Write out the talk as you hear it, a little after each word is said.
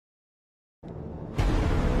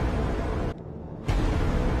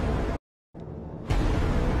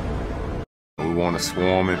We want to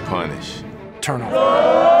swarm and punish. Turnover.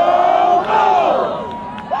 Ball.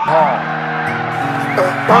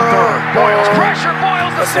 On third. Boyles. Pressure.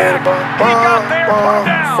 Boyles the sack. He got there. Put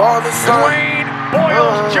down. Dwayne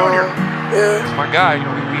Boyles Jr. Yeah. My guy, you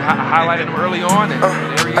know, we highlighted him early on, and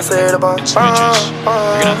there he is. I said about switches. You're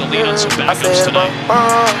gonna have to lean on some backups tonight.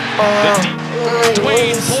 50.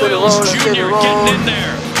 Dwayne Boyles Jr. getting in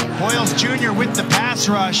there. Boyles Jr. with the pass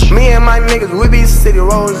rush. me and my niggas, we be city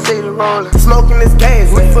rollin', smoking this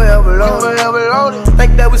gas, we forever loaded.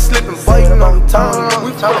 Think that we slippin', boy, you know we tallin'.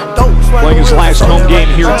 We full of dope. Playing his last home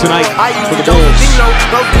game here tonight for the Bulls.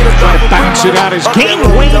 Trying to bounce it out his game,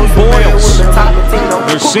 Dwayne Boyles.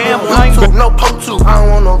 There's Sam Langford. No po-2, I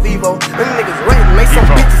don't want no Vivo. Them niggas ready, make some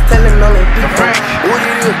bitches tellin' on their people. What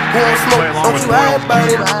it is, who on smoke, don't you hide about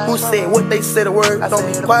it. Who said what they said a word, don't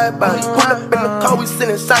be quiet about it. Pull up in the car, we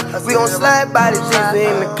sending shots. We gon' slide by the Jizzy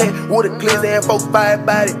in the cake with a glizzy and folks fired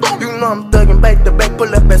by it. You know I'm thuggin' back to back,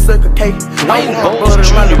 pull up at Circle K. Dwayne Boyles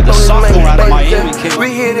Jr. with the sophomore out of Miami.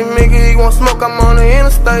 We hit him, nigga, he gon' smoke, I'm on the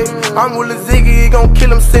interstate. I'm with a Ziggy, he gon'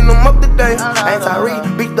 kill him, send him up today. Ain't Tyree,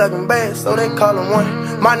 be thuggin' bad, so they call him one.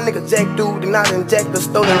 My nigga Jack dude, and I done Jack the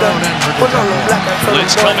stolen gun. Put on the block, I told him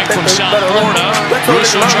Blitz coming from South Florida.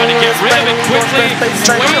 Russo trying to get rid of it quickly.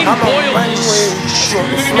 Dwayne Boyles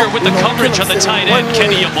Jr. with the coverage on the tight end,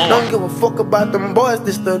 Kenny Amoa. Don't give a fuck about them boys,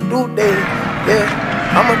 this the dude day. Yeah,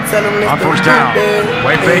 I'ma tell them this On the first dude down. day.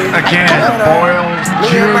 Wait, again. Boyles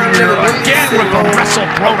Jr. again with the wrestle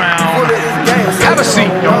throwdown. Have a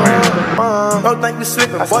seat, young man. Don't think we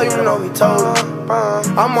slippin', boy, you know we told.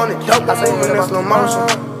 I'm on the dope, I'm moving in slow motion.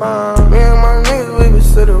 Me and my niggas, we be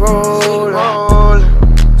city rollin'.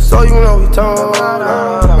 So you know we told. Me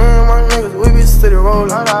and my niggas, we be city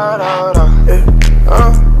rollin'.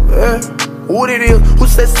 What it is, who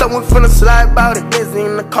said something, we finna slide about it. Busy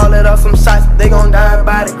in the call it off some shots, they gon' die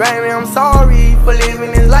about it. Grammy, I'm sorry for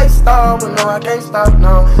living this lifestyle, but no, I can't stop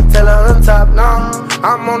now. Tell her on top now,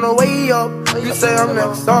 I'm on the way up. You say I'm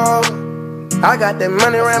next up. I got that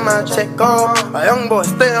money, ran my check off. A young boy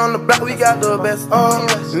stay on the block, we got the best off.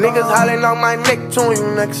 Niggas hollering on my neck, tune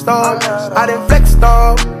you next up. I done flexed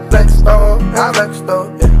off, I flexed off,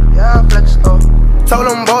 yeah, I flexed off. Told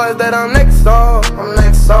them boys that I'm next up, I'm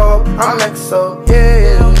next up,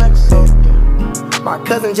 yeah. My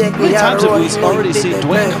cousin Jack me out of the road, we've already seen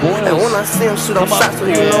Dwayne Boyles and when I see him shoot up shots, so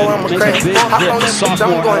you know I'm a crack. Hop on this bitch,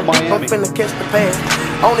 I'm going deep, I'm finna catch the pass.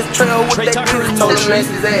 On this trail with that bitch, told him that's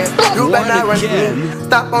his ass. You better not run for me.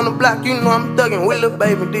 Stop on the block, you know I'm thuggin' with Lil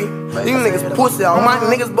Baby D. These niggas pussy, all my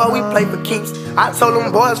niggas, boy, we play for keeps. I told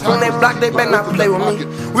them boys from that block, they better not play with me.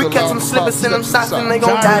 We catch them slipping, send them shots, and they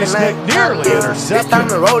gon' die tonight. It's time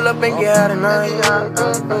to roll up and get out tonight.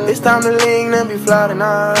 It's time to lean and be fly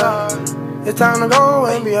tonight. It's time to go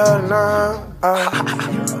and be out tonight.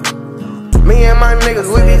 Me and my niggas,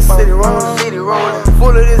 we be city rollin'. Full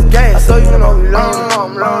of this gas, so you know we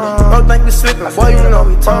loaded. Don't think we slippin', boy, you know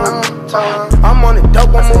we told. I'm on the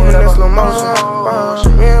dope, I'm moving in slow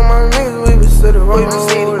motion. Me and my niggas, we be city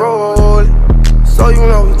rollin'. So you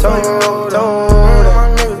know we told. Me and my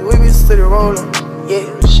niggas, we be city rollin'. Yeah,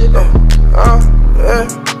 shit, yeah.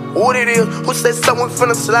 What it is, who said something, we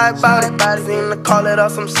finna slide about it. Seen the call it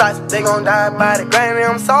off some shots, they gon' die about it. Grammy,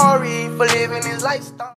 I'm sorry for living this lifestyle.